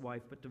love his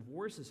wife but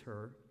divorces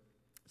her,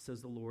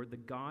 says the Lord, the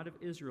God of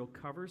Israel,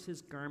 covers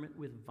his garment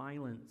with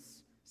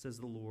violence, says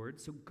the Lord.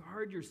 So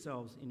guard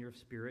yourselves in your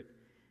spirit,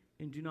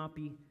 and do not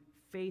be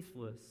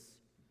faithless."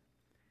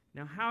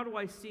 Now, how do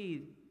I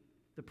see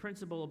the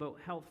principle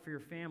about health for your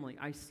family?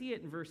 I see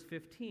it in verse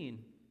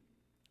 15,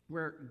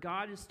 where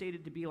God is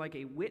stated to be like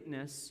a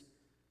witness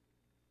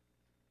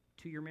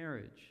to your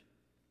marriage.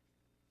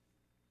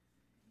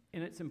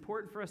 And it's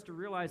important for us to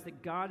realize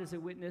that God is a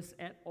witness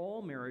at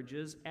all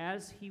marriages,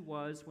 as he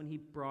was when he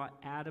brought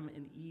Adam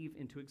and Eve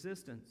into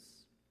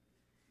existence.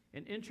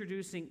 And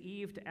introducing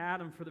Eve to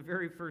Adam for the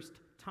very first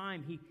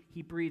time,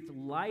 he breathed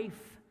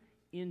life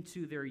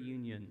into their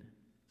union.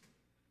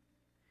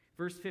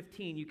 Verse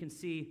 15, you can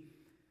see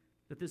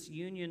that this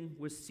union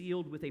was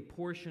sealed with a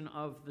portion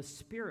of the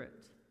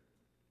Spirit.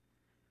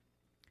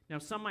 Now,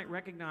 some might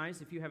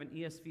recognize, if you have an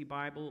ESV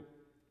Bible,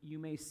 you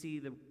may see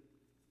the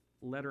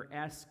letter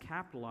S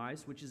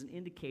capitalized, which is an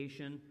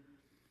indication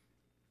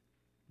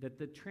that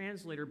the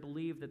translator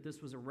believed that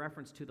this was a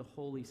reference to the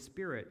Holy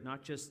Spirit,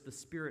 not just the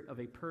spirit of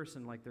a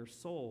person like their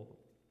soul.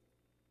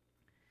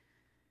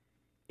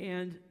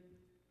 And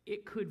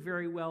it could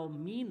very well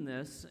mean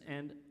this,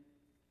 and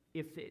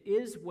if it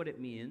is what it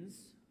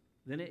means,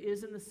 then it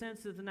is in the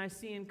sense of the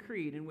Nicene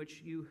Creed, in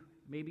which you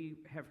maybe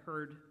have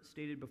heard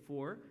stated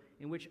before,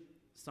 in which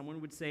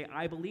someone would say,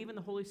 "I believe in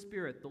the Holy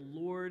Spirit, the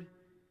Lord,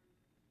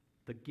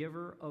 the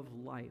giver of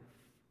life."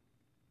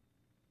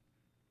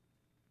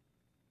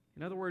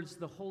 In other words,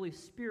 the Holy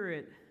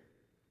Spirit,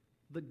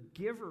 the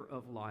giver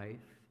of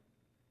life,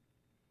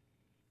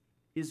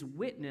 is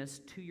witness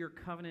to your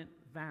covenant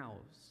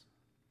vows.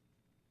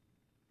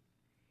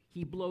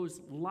 He blows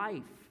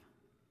life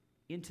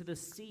into the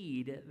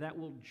seed that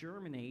will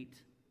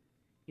germinate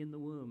in the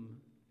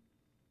womb.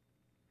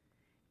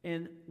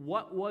 And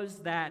what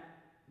was that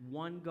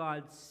one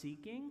God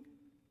seeking?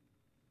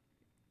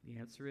 The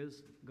answer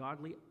is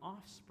godly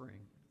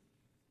offspring.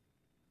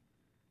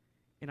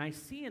 And I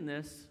see in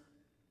this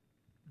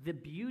the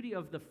beauty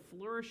of the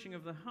flourishing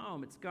of the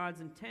home. It's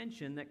God's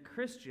intention that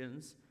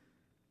Christians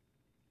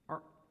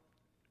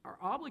are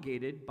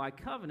obligated by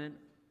covenant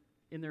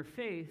in their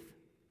faith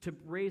to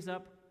raise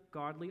up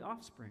godly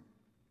offspring.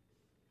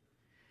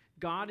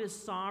 God is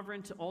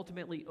sovereign to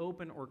ultimately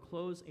open or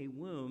close a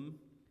womb,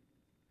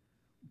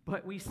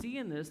 but we see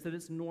in this that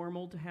it's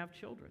normal to have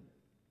children.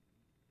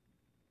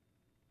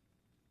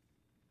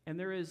 And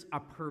there is a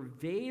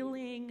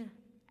prevailing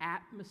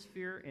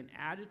atmosphere and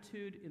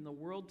attitude in the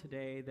world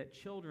today that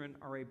children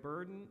are a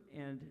burden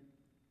and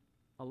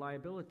a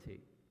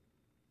liability.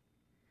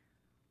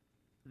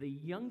 The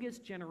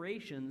youngest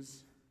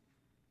generations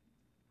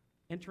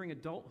entering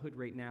adulthood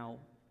right now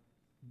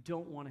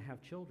don't want to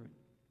have children.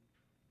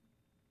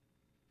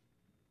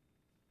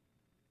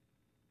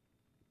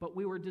 But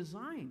we were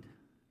designed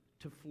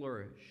to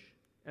flourish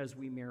as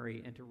we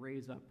marry and to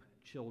raise up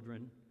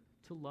children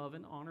to love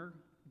and honor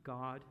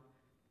God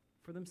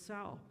for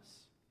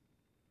themselves.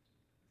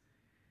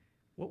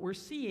 What we're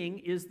seeing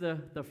is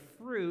the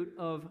fruit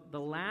of the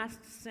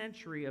last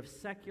century of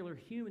secular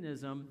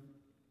humanism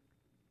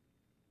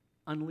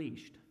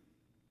unleashed.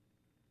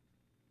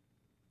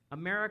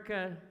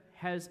 America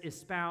has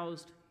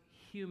espoused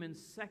human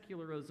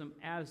secularism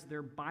as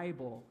their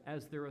Bible,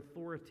 as their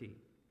authority,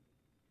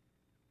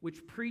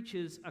 which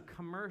preaches a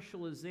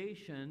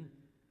commercialization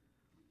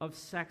of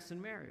sex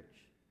and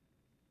marriage.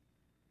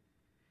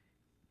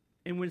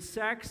 And when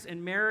sex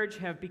and marriage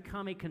have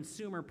become a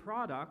consumer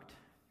product,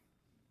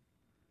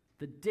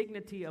 the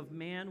dignity of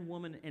man,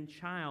 woman, and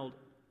child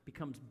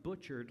becomes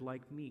butchered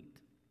like meat,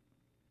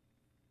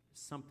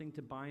 something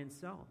to buy and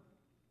sell.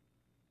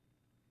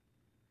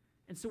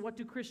 And so what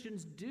do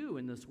Christians do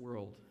in this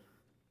world?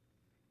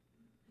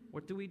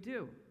 What do we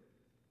do?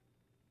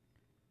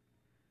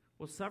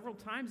 Well, several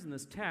times in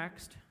this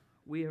text,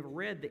 we have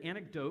read the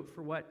anecdote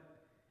for what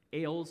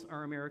ails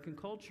our American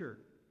culture.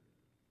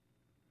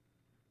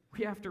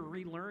 We have to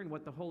relearn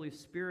what the Holy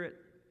Spirit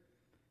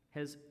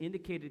has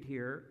indicated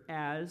here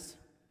as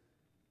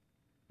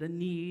the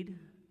need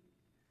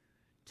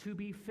to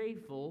be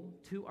faithful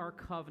to our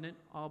covenant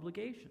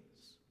obligations.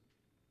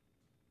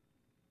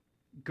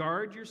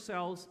 Guard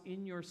yourselves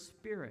in your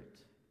spirit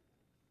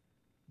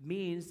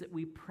means that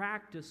we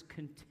practice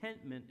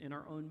contentment in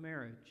our own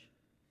marriage.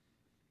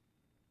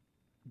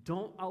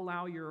 Don't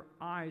allow your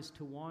eyes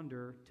to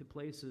wander to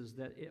places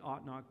that it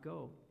ought not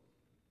go.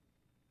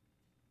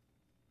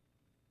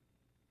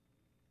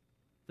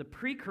 The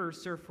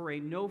precursor for a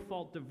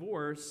no-fault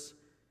divorce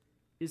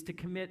is to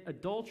commit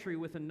adultery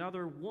with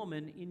another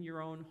woman in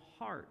your own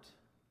heart.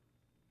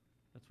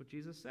 That's what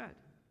Jesus said.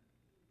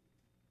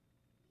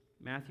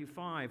 Matthew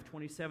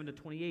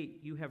 5:27-28,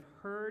 you have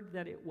heard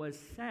that it was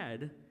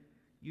said,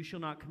 you shall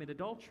not commit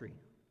adultery.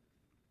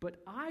 But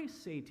I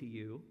say to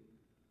you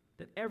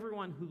that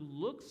everyone who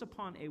looks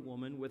upon a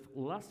woman with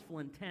lustful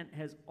intent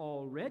has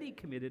already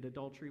committed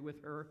adultery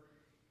with her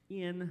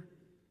in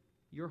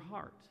your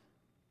heart.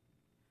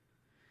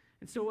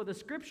 And so what the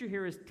scripture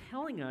here is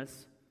telling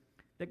us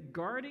that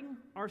guarding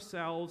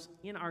ourselves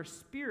in our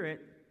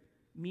spirit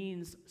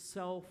means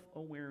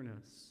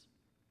self-awareness.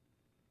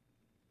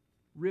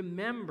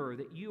 Remember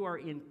that you are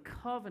in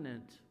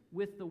covenant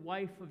with the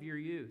wife of your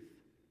youth.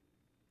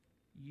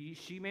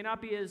 She may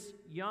not be as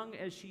young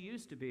as she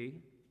used to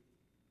be,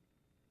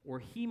 or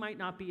he might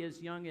not be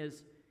as young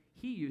as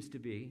he used to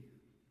be.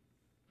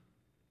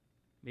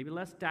 Maybe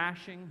less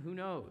dashing, who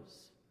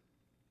knows?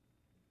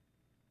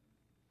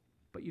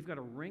 But you've got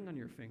a ring on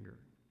your finger.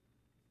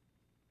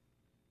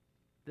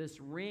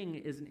 This ring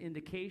is an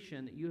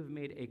indication that you have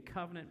made a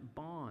covenant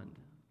bond.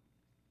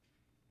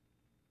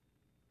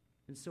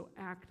 And so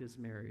act as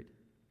married.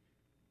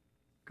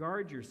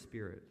 Guard your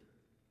spirit.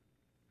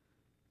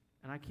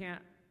 And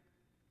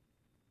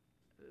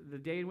the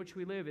day in which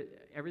we live,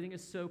 everything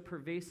is so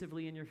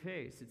pervasively in your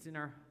face. It's in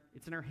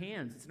our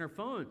hands. It's in our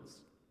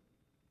phones.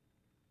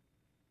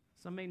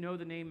 Some may know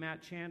the name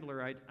Matt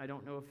Chandler. I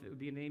don't know if it would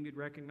be a name you'd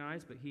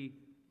recognize, but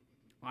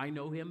I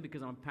know him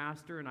because I'm a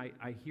pastor, and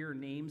I hear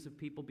names of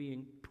people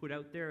being put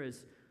out there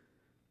as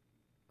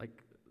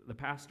like the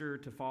pastor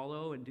to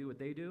follow and do what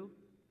they do.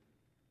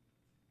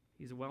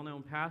 He's a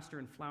well-known pastor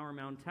in Flower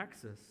Mound,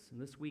 Texas,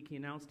 and this week he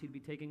announced he'd be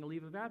taking a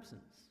leave of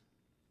absence.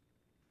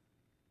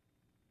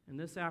 And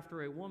this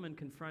after a woman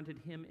confronted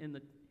him in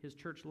his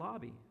church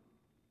lobby.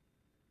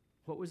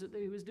 What was it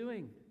that he was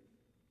doing?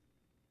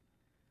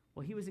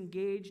 Well, he was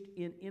engaged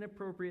in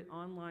inappropriate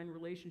online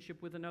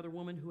relationship with another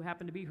woman who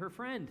happened to be her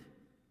friend.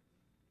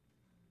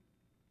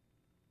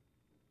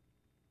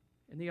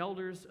 And the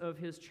elders of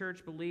his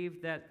church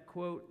believed that,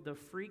 quote, the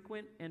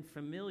frequent and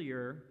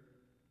familiar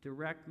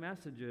direct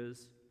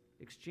messages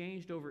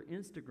exchanged over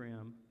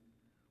Instagram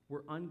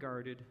were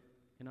unguarded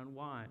and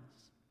unwise.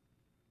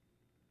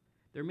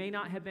 There may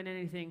not have been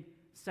anything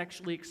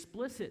sexually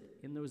explicit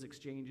in those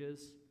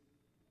exchanges,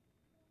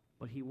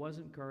 but he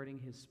wasn't guarding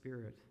his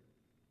spirit.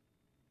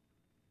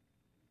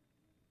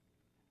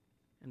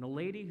 And the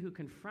lady who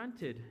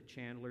confronted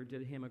Chandler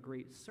did him a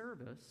great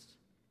service.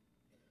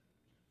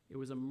 It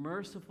was a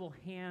merciful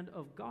hand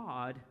of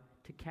God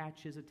to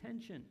catch his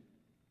attention.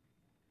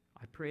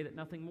 I pray that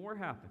nothing more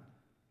happened.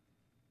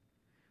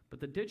 But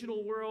the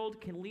digital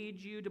world can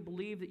lead you to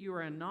believe that you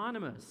are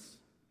anonymous.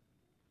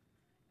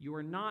 You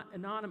are not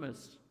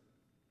anonymous.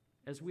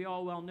 As we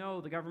all well know,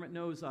 the government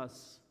knows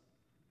us.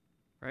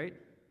 right?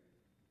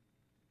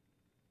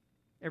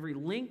 Every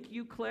link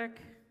you click,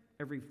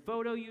 every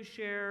photo you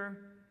share,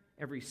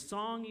 every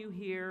song you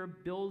hear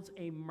builds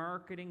a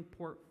marketing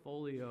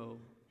portfolio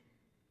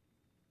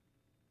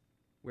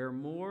where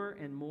more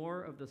and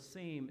more of the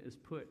same is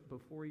put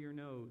before your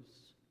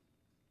nose.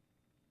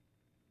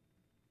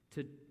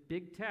 To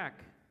big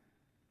tech,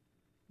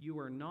 you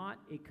are not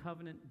a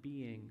covenant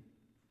being.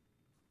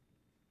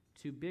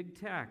 To big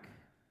tech,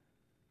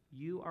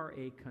 you are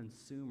a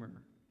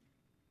consumer.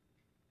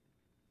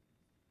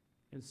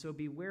 And so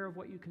beware of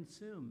what you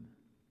consume.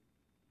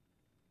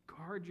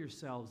 Guard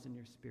yourselves in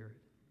your spirit.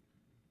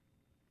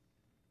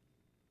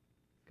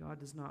 God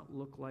does not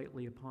look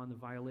lightly upon the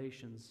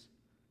violations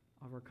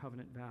of our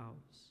covenant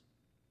vows.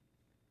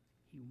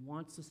 He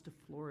wants us to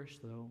flourish,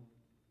 though.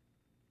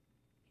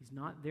 He's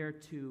not there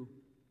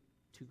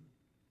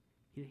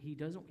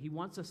he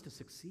wants us to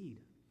succeed.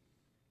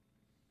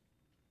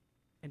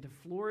 And to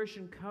flourish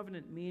in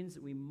covenant means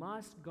that we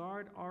must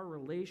guard our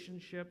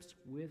relationships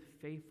with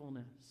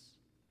faithfulness.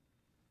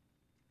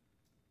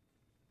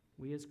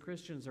 We as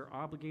Christians are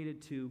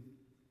obligated to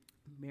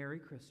marry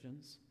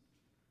Christians,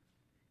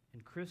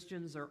 and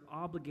Christians are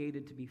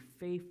obligated to be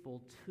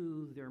faithful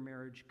to their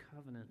marriage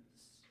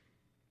covenants.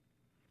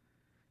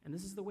 And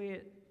this is the way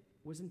it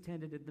was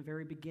intended at the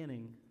very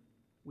beginning.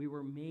 We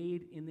were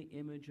made in the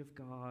image of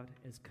God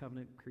as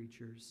covenant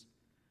creatures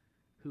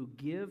who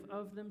give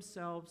of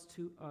themselves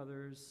to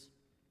others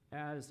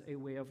as a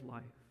way of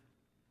life.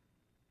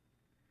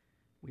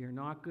 We are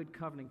not good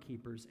covenant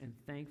keepers, and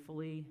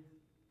thankfully,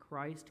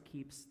 Christ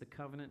keeps the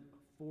covenant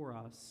for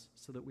us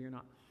so that we are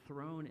not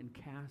thrown and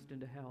cast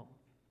into hell.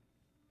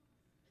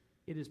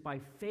 It is by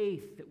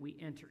faith that we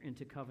enter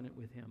into covenant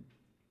with him.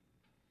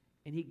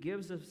 And he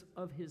gives us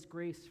of his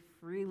grace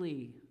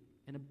freely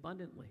and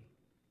abundantly.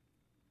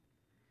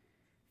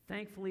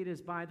 Thankfully, it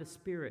is by the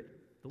Spirit,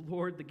 the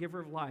Lord, the giver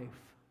of life,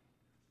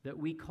 that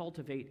we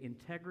cultivate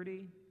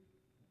integrity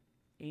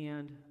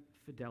and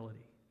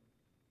fidelity.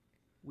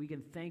 We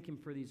can thank him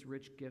for these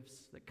rich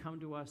gifts that come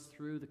to us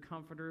through the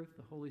Comforter,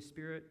 the Holy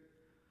Spirit,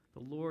 the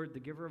Lord, the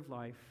giver of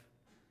life.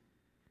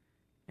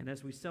 And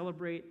as we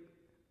celebrate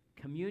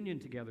communion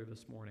together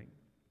this morning,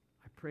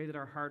 I pray that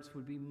our hearts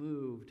would be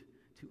moved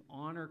to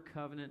honor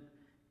covenant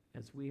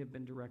as we have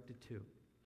been directed to.